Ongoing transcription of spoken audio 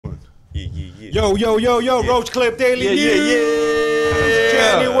Yo, RoachClip Daily News.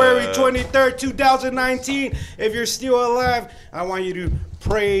 January 23rd, 2019. If you're still alive, I want you to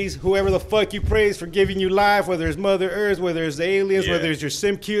praise whoever the fuck you praise for giving you life, whether it's Mother Earth, whether it's the aliens, whether it's your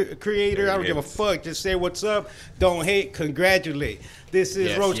sim creator. I don't give a fuck. Just say what's up. Don't hate. Congratulate. This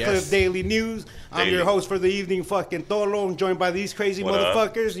is RoachClip Daily News. I'm your host for the evening, fucking Tolo. I'm joined by these crazy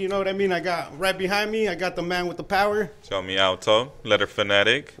motherfuckers. You know what I mean? I got right behind me, I got the man with the power. Show me Alto, Letter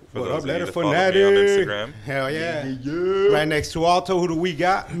Fanatic. What up, Letter Fanatic? On Instagram. Hell yeah. Right next to Alto, who do we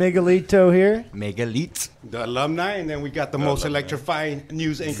got? Megalito here. Megalite. The alumni. And then we got the most electrifying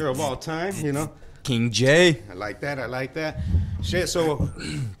news anchor of all time, you know? King J. I like that. Shit, so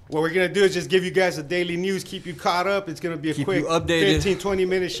what we're going to do is just give you guys the daily news, keep you caught up. It's going to be a quick 15,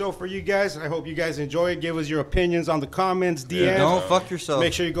 20-minute show for you guys. I hope you guys enjoy it. Give us your opinions on the comments, DMs. Yeah, don't fuck yourself.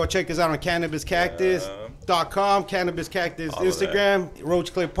 Make sure you go check us out on CannabisCactus.com, Cannabis Cactus Instagram,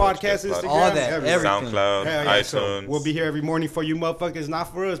 RoachClip Podcast Instagram. All that, everything. SoundCloud, iTunes. So we'll be here every morning for you motherfuckers,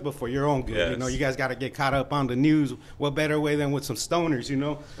 not for us, but for your own good. Yes. You know, you guys got to get caught up on the news. What better way than with some stoners, you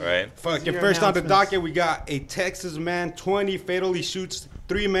know? Right. Fucking first on the docket, we got a Texas man, 20, fatally shoots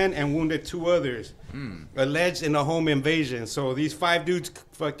 3 men and wounded 2 others. Alleged in a home invasion. So these 5 dudes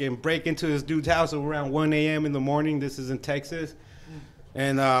fucking break into this dude's house around 1 a.m. in the morning. This is in Texas.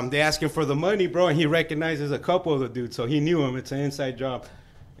 And they ask him for the money, bro, and he recognizes a couple of the dudes. So he knew him. It's an inside job.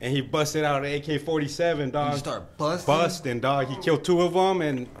 And he busted out an AK-47, dog. You start busting? Busting, dog. He killed 2 of them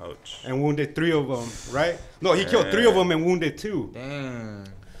and wounded 3 of them, right? No, he killed 3 of them and wounded 2. Damn.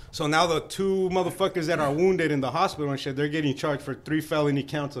 So now the 2 motherfuckers that are wounded in the hospital and shit, they're getting charged for 3 felony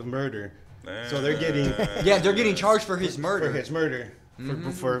counts of murder. So they're getting... Yeah, they're getting charged for his murder. For his murder.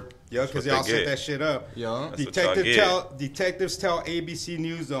 Because they all set that shit up. Yeah. Detectives tell ABC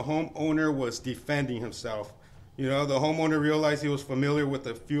News the homeowner was defending himself. You know, the homeowner realized he was familiar with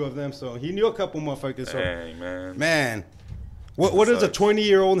a few of them, so he knew a couple motherfuckers. So, Dang, man. What does a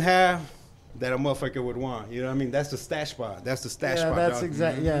 20-year-old have that a motherfucker would want? You know what I mean? That's the stash spot. That's the stash spot. That's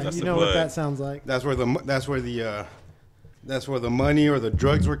exactly. Yeah, That's you the know play. what that sounds like. That's where the money or the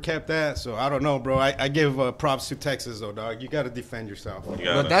drugs were kept at. So I don't know, bro. I give props to Texas though, dog. You got to defend yourself.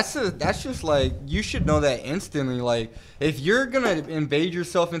 But that's just like, you should know that instantly. Like, if you're gonna invade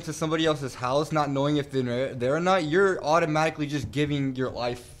yourself into somebody else's house, not knowing if they're there or not, you're automatically just giving your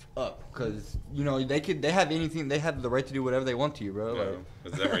life up, because you know they have the right to do whatever they want to you, bro. Yeah,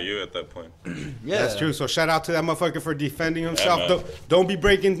 it's them or you at that point. Yeah, that's true. So shout out to that motherfucker for defending himself. Don't be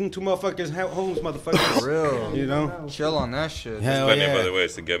breaking into motherfuckers' homes, motherfuckers. For real. You know, chill on that shit. Hell There's yeah. plenty of other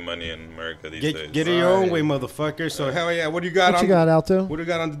ways to get money in America these days. Get it your own way, motherfucker. So hell yeah. What do you got? What you got, Alto? What do you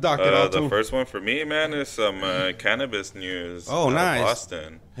got on the docket, Alto? The first one for me, man, is some cannabis news. Oh, nice.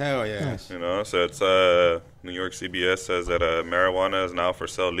 Boston. Hell yeah. You know, so it's New York CBS says that marijuana is now for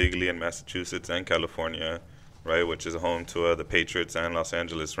sale legally in Massachusetts and California, right, which is home to the Patriots and Los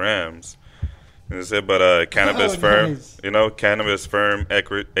Angeles Rams. And it said, but cannabis firm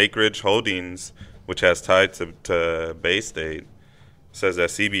Acreage Holdings, which has tied to Bay State, says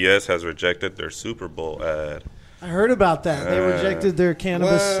that CBS has rejected their Super Bowl ad. I heard about that. They rejected their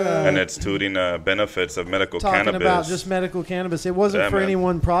cannabis. And it's touting benefits of medical cannabis. Talking about just medical cannabis. It wasn't for any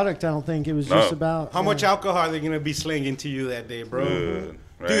one product, I don't think. It was just about... How much alcohol are they going to be slinging to you that day, bro?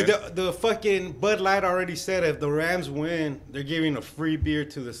 Right? Dude, the fucking Bud Light already said if the Rams win, they're giving a free beer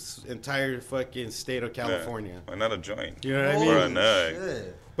to the entire fucking state of California. Why not a joint? You know what I mean? Or a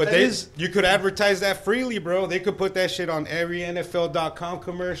nug. But you could advertise that freely, bro. They could put that shit on every NFL.com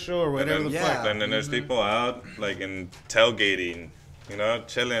commercial or whatever the fuck. And then there's people out, like, in tailgating, you know,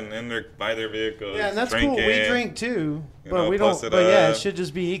 chilling by their vehicles. Yeah, and that's drinking, cool. We drink too, but we don't. But yeah, it should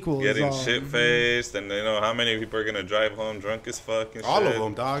just be equal. Getting shit-faced, and you know how many people are gonna drive home drunk as fuck and all shit. of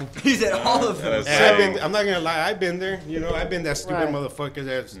them, dog. He said all of them. I'm not gonna lie, I've been there. You know, I've been that stupid motherfucker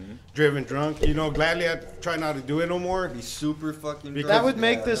that's driven drunk. You know, gladly I try not to do it no more. Be super fucking drunk. That would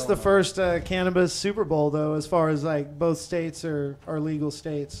make this the first cannabis Super Bowl, though, as far as like both states are legal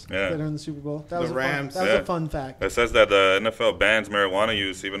states that are in the Super Bowl. That was Rams. That was a fun fact. It says that the NFL bans marijuana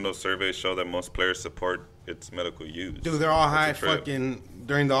use, even though surveys show that most players support its medical use. Dude, they're all high fucking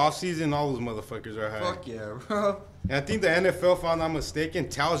during the off season. All those motherfuckers are high. Fuck yeah, bro. And I think the NFL, if I'm not mistaken,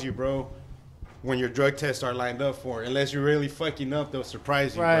 tells you, bro, when your drug tests are lined up for. Unless you're really fucking up, they'll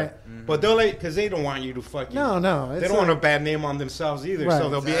surprise you. Right. But they'll because they don't want you to fucking. No. They don't want a bad name on themselves either. Right. So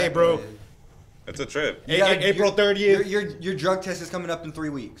they'll be, hey, bro, It's a trip. April 30th. Your drug test is coming up in 3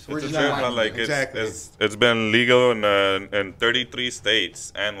 weeks. It's a trip, but like it's been legal in 33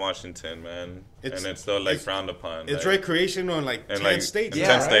 states and Washington, man. And it's still like frowned upon. It's recreational in like 10 states. In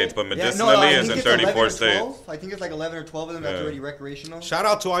 10 states, but medicinally is in 34 states. I think it's like 11 or 12 of them that's already recreational. Shout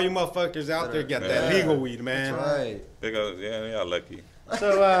out to all you motherfuckers out there got that legal weed, man. That's right. Because, y'all lucky.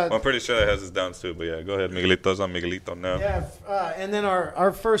 So well, I'm pretty sure that has its downs too, but yeah, go ahead, Miguelito's on Miguelito now. Yeah, and then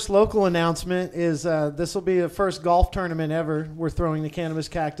our first local announcement is this will be the first golf tournament ever. We're throwing the Cannabis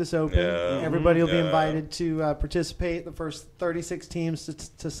Cactus Open. Yeah. Everybody will be invited to participate. The first 36 teams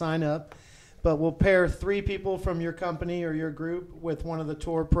to sign up, but we'll pair 3 people from your company or your group with one of the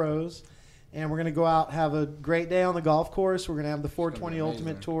tour pros. And we're going to go out, have a great day on the golf course. We're going to have the 420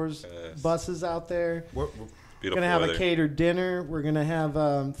 Ultimate Tours buses out there. We're going to have a catered dinner. We're going to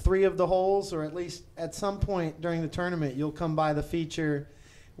have 3 of the holes, or at least at some point during the tournament, you'll come by the feature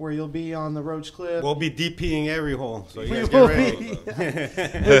where you'll be on the RoachClip. We'll be DPing every hole, so you guys get ready.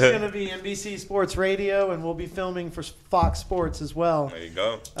 There's going to be NBC Sports Radio, and we'll be filming for Fox Sports as well. There you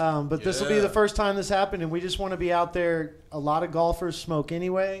go. But this will be the first time this happened, and we just want to be out there. A lot of golfers smoke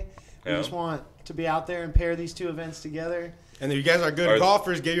anyway. We just want to be out there and pair these 2 events together. And if you guys are good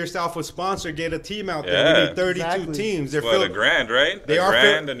golfers, get yourself a sponsor, get a team out there. We need 32 teams. They're $1,000, right? They are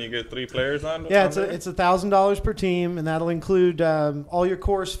 $1,000, and you get 3 players on. Yeah, it's $1,000 per team, and that'll include all your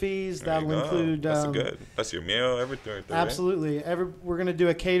course fees. That'll include. That's good. That's your meal, everything. Right there, absolutely. Right? We're gonna do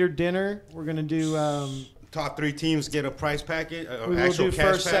a catered dinner. We're gonna do. Top 3 teams get a prize packet. We will do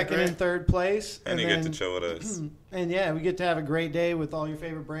first, second, and third place, and you get to chill with us. And we get to have a great day with all your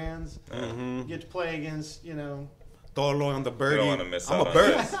favorite brands. You get to play against, Tolo on the birdie. You don't want to miss out.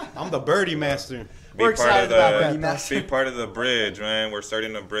 I'm the birdie master. We're excited about that. Be part of the bridge, man. We're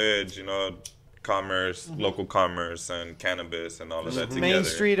starting a bridge, commerce, local commerce, and cannabis, and all of that together. Main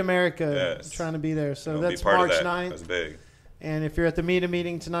Street America, trying to be there. So that's March 9th. That's big. And if you're at the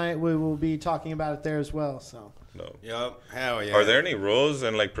meeting tonight, we will be talking about it there as well. So. No. Yep. Hell yeah. Are there any rules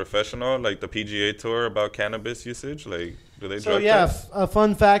in professional, the PGA Tour, about cannabis usage? Do they drug test? A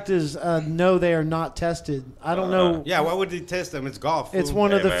fun fact is no, they are not tested. I don't know. Yeah, why would they test them? It's golf. It's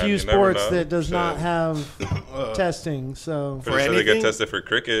one of the few sports that does not have testing. So pretty sure they get tested for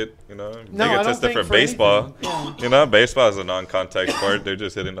cricket. They get tested for baseball. Baseball is a non-contact sport. They're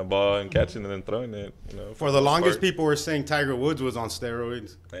just hitting the ball and catching it and throwing it. For the longest, people were saying Tiger Woods was on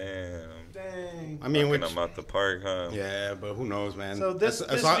steroids. Damn. Dang. I mean, I'm out the park, huh? Yeah, but who knows, man. So this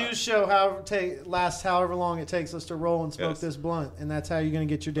news show lasts however long it takes us to roll and smoke this blunt, and that's how you're going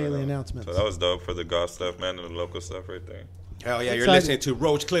to get your daily announcements. So that was dope for the golf stuff, man, and the local stuff right there. Hell yeah, you're listening to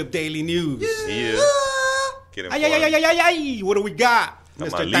RoachClip Daily News. Yeah. Get What do we got,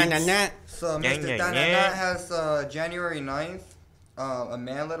 Mr. Tananat? So Mr. Tananat has January 9th. A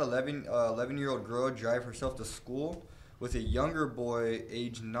man let 11-year-old girl drive herself to school with a younger boy,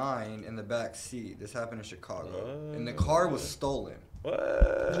 age 9, in the back seat. This happened in Chicago. And the car was stolen. What?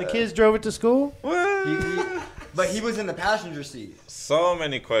 And the kids drove it to school? What? But he was in the passenger seat. So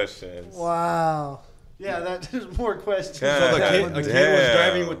many questions. Wow. Yeah, there's more questions. So a kid was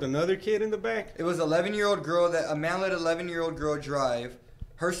driving with another kid in the back? It was an 11-year-old girl a man let an 11-year-old girl drive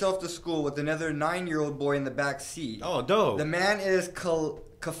herself to school with another 9-year-old boy in the back seat. Oh, dope. The man is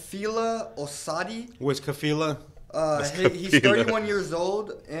Kafila Osadi. What's Kafila? He's 31 years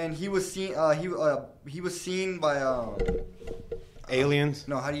old, and he was seen. He was seen by aliens.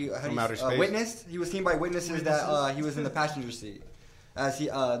 No, how do you from outer space? Witnessed? He was seen by witnesses that he was in the passenger seat as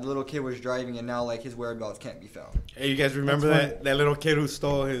the little kid was driving, and now his whereabouts can't be found. Hey, you guys remember that little kid who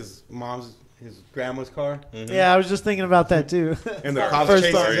stole his grandma's car? Mm-hmm. Yeah, I was just thinking about that too. And the cops chased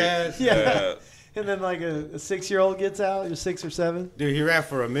his ass. Yeah. And then a 6-year-old gets out. You're 6 or 7. Dude, he ran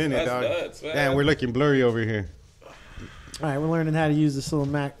for a minute, dog. Nuts, man. Damn, we're looking blurry over here. All right, we're learning how to use this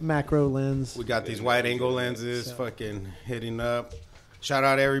little macro lens. We got these wide angle lenses, fucking hitting up. Shout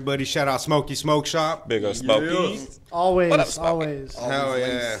out everybody. Shout out Smokey Smoke Shop. Big ol' Smokey. Always, What up, Smokey? always. Hell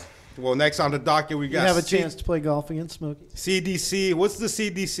yeah. Well, next on the docket, we got you have a chance to play golf against Smokey. CDC. What's the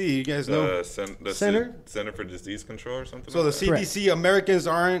CDC? You guys know? The Center for Disease Control or something. So like the CDC, Americans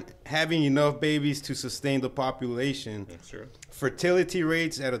aren't having enough babies to sustain the population. That's true. Fertility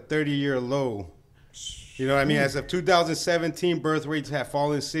rates at a 30-year low. You know what I mean? As of 2017, birth rates have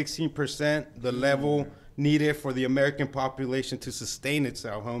fallen 16%, the level needed for the American population to sustain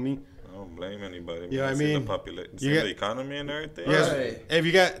itself, homie. I don't blame anybody. You know what I mean? The economy and everything. Yes. Right.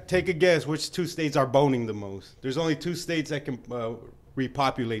 If take a guess, which 2 states are boning the most? There's only 2 states that can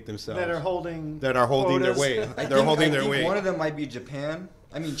repopulate themselves. That are holding their way. I think one of them might be Japan.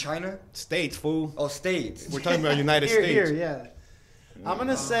 I mean China. States, fool. Oh, states. We're talking about United States. Here, yeah. I'm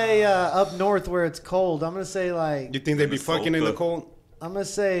gonna say up north where it's cold. I'm gonna say like. You think they'd be fucking in the cold? I'm gonna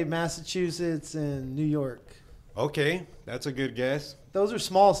say Massachusetts and New York. Okay, that's a good guess. Those are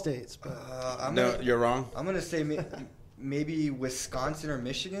small states, but No, you're wrong. I'm gonna say maybe Wisconsin or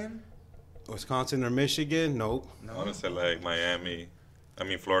Michigan. Wisconsin or Michigan? Nope. I want to say like Miami. I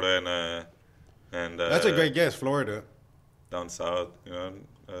mean Florida and That's a great guess, Florida. down south. You know,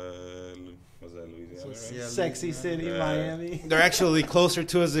 was that Louisiana? Right? Yeah, sexy city, Yeah. Miami. They're actually closer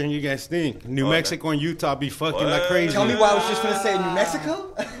to us than you guys think. New Mexico and Utah be fucking like What? crazy. Tell me why I was just gonna say New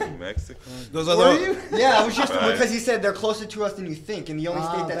Mexico. New Mexico. Those are Were the, you? Yeah, I was just Right. because he said they're closer to us than you think, and the only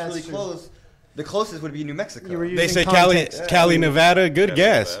state that's that's really true. close, the closest would be New Mexico. You were They using say context. Cali, Nevada. Good Cali,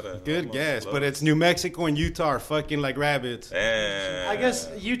 guess. Nevada, Good almost guess. close. But it's New Mexico and Utah are fucking like rabbits. And I guess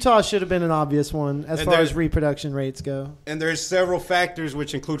Utah should have been an obvious one as And far there's- as reproduction rates go. And there's several factors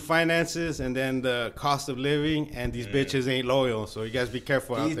which include finances and then the cost of living. And these bitches ain't loyal, so you guys be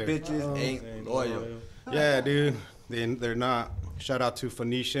careful These out there. bitches ain't loyal. Yeah, dude. They're not. Shout out to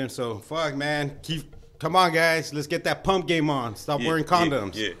Phoenician. So fuck, man. Come on, guys. Let's get that pump game on. Stop wearing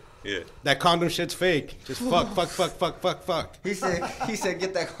condoms. Yeah. That condom shit's fake. Just fuck. He said,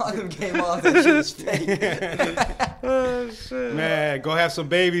 get that condom game off. That shit is fake. Man, go have some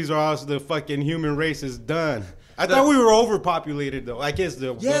babies or else the fucking human race is done. I thought we were overpopulated though. I guess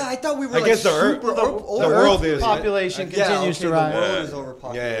Yeah, I thought we were I like guess the Earth- super the world is. Population Yeah, continues okay, to rise. The world is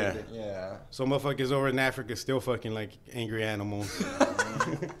overpopulated. Yeah. Yeah. So motherfuckers over in Africa still fucking like angry animals.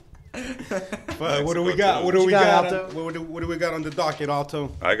 But what do we got? What do What we you got, got? Alto? What do we got on the docket,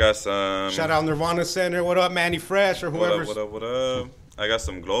 Alto? I got some. Shout out Nirvana Center. What up, Manny Fresh or whoever? What up? I got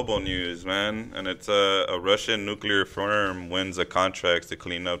some global news, man. And it's a Russian nuclear firm wins a contract to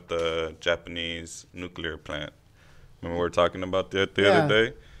clean up the Japanese nuclear plant. Remember we were talking about that the other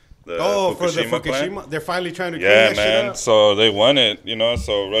day? The For the plant? Fukushima, they're finally trying to clean Yeah, that man. shit up. So they won it, you know.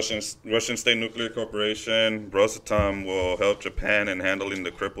 So Russian State Nuclear Corporation, Rosatom, will help Japan in handling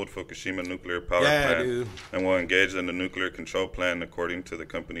the crippled Fukushima nuclear power plant, dude. and will engage in the nuclear control plan, according to the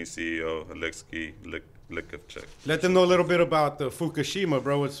company's CEO Alexei Likovchuk. Let them know a little bit about the Fukushima,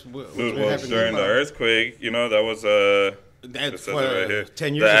 bro. What's been Well, happening? during the earthquake, you know, that was That's it says it right here.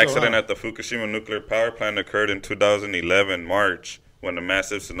 10 The years ago. accident huh? at the Fukushima nuclear power plant occurred in 2011 March, when a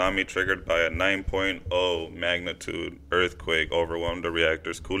massive tsunami triggered by a 9.0 magnitude earthquake overwhelmed the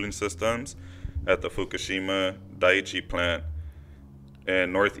reactor's cooling systems at the Fukushima Daiichi plant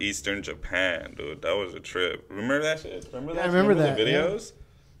in northeastern Japan. Dude, that was a trip. Remember that shit? Remember that? I remember the that, yeah. videos?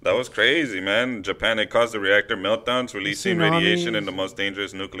 That was crazy, man. Japan, it caused the reactor meltdowns, releasing Tsunamis. radiation in the most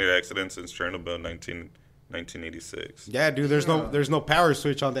dangerous nuclear accident since Chernobyl in 1986. Yeah, dude. There's no power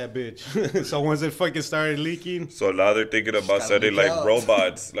switch on that bitch. So once it fucking started leaking, So now they're thinking about gotta setting look like out.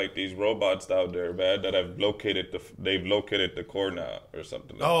 robots, like these robots out there, man, that have they've located the core now or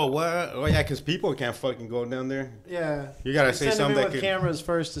something. Like oh what? Oh yeah, because people can't fucking go down there. Yeah. You gotta They say send them something in that with could. cameras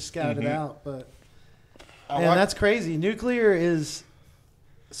first to scout it out, but I man, wa- that's crazy. Nuclear is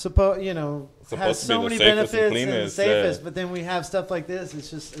has Supposed to be so the many safest and benefits and the cleanest, safest, yeah. but then we have stuff like this.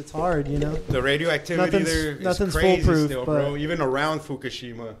 It's hard, you know. The radioactivity Nothing's- there is nothing's crazy foolproof, still, but- bro. Even around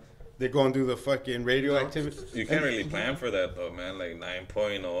Fukushima, they're going through the fucking radioactivity. You can't really plan for that though, man. Like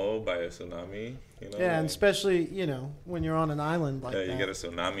 9.0 by a tsunami, you know. Yeah, and like, especially when you're on an island like yeah, that. you get a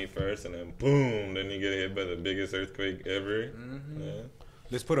tsunami first, and then boom, then you get hit by the biggest earthquake ever. Mm-hmm. Yeah.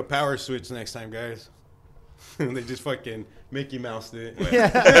 Let's put a power switch next time, guys. They just fucking Mickey Moused it.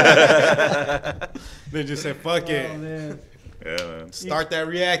 They just said, "Fuck Oh, it, man. Yeah, man. start that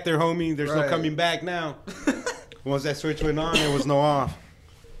reactor, homie. There's no Right. coming back now." Once that switch went on, there was no off.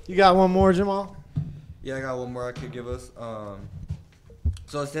 You got one more, Jamal? Yeah, I got one more I could give us.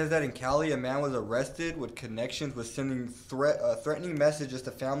 So it says that in Cali, a man was arrested with connections with sending threatening messages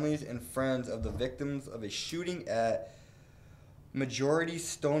to families and friends of the victims of a shooting at Majority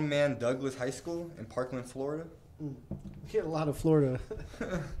Stoneman Douglas High School in Parkland, Florida. We get a lot of Florida.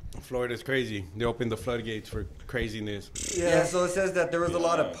 Florida's crazy. They opened the floodgates for craziness. Yeah, so it says that there was a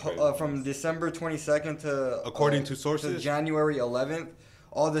lot Yeah, of from December 22nd to According to sources? January 11th,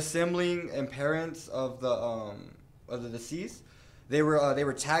 all the sibling and parents of the deceased, they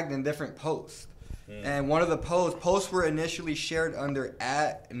were tagged in different posts. And one of the posts were initially shared under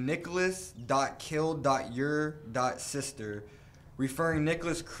 @nicholas.kill.your.sister, referring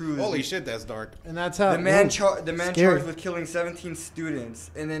Nicholas Cruz. Holy shit, that's dark. And that's how The man Scary. charged with killing 17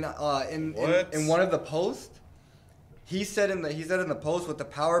 students, and then in one of the posts, he said in the post, with the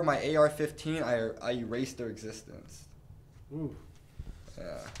power of my AR-15, I erased their existence. Ooh.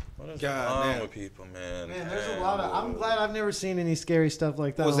 Yeah. What is God, wrong man. with people, man? Man, there's a lot of. I'm glad I've never seen any scary stuff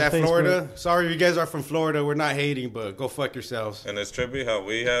like that. Was on that Facebook. Florida? Sorry, if you guys are from Florida. We're not hating, but go fuck yourselves. And it's trippy how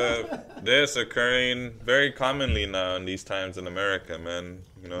we have this occurring very commonly now in these times in America, man.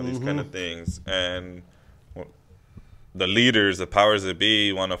 You know, these kind of things. And the leaders, the powers that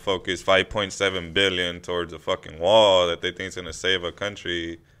be, want to focus $5.7 billion towards a fucking wall that they think is going to save a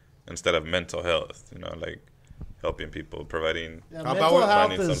country instead of mental health. You know, like helping people, providing. Yeah, How mental about health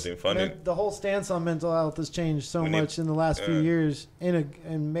finding is, something funny? the whole stance on mental health has changed so We need- much in the last few yeah. years,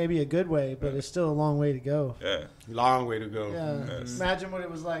 in maybe a good way, but it's still a long way to go. Yeah. Long way to go. Yeah, Yes. imagine what it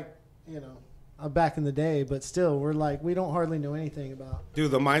was like, back in the day. But still, we're like, we don't hardly know anything about.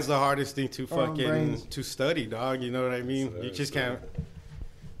 Dude, the mind's the hardest thing to Our own fucking brains. to study, dog. You know what I mean? So, You just so- can't.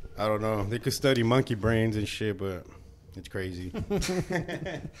 I don't know. They could study monkey brains and shit, but it's crazy.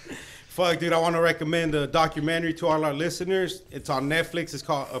 Fuck, dude. I want to recommend a documentary to all our listeners. It's on Netflix. It's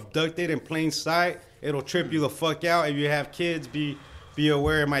called Abducted in Plain Sight. It'll trip you the fuck out. If you have kids, be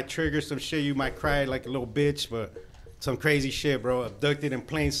aware. It might trigger some shit. You might cry like a little bitch, but some crazy shit, bro. Abducted in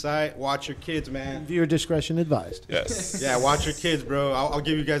Plain Sight. Watch your kids, man. Viewer discretion advised. Yes. Yeah, watch your kids, bro. I'll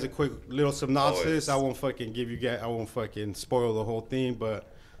give you guys a quick little synopsis. Always. I won't fucking give you guys. I won't fucking spoil the whole thing. But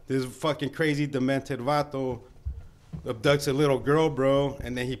this fucking crazy demented vato abducts a little girl, bro,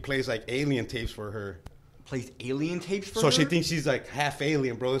 and then he plays like alien tapes for her. Plays alien tapes for So her? she thinks she's like half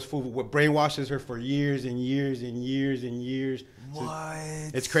alien, bro. This fool brainwashes her for years and years and years and years. So What?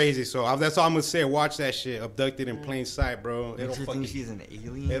 it's crazy. So that's all I'm gonna say. Watch that shit. Abducted in Plain Sight, bro. Makes her think she's an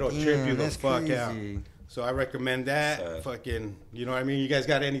alien? It'll Damn, trip you the that's fuck out. crazy. So I recommend that. Sad. Fucking, you know what I mean? You guys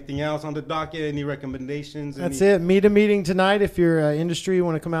got anything else on the docket? Any recommendations? That's it. Meet a meeting tonight if you're industry. You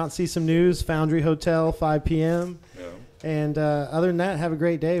want to come out and see some news. Foundry Hotel, 5 p.m. Yeah. And other than that, have a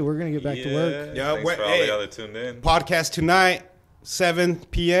great day. We're going to get back to work. Yeah, Thanks for all hey. y'all that tuned in. Podcast tonight, 7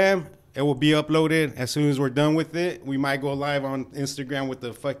 p.m. It will be uploaded as soon as we're done with it. We might go live on Instagram with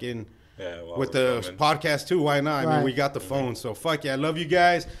the fucking Yeah, while with we're the filming. podcast too. Why not? I mean, Right. we got the phone, so fuck yeah. I love you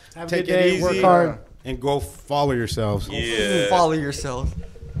guys. Have a Take good it day. easy. Work hard. And go follow yourselves. Yeah. Follow yourself.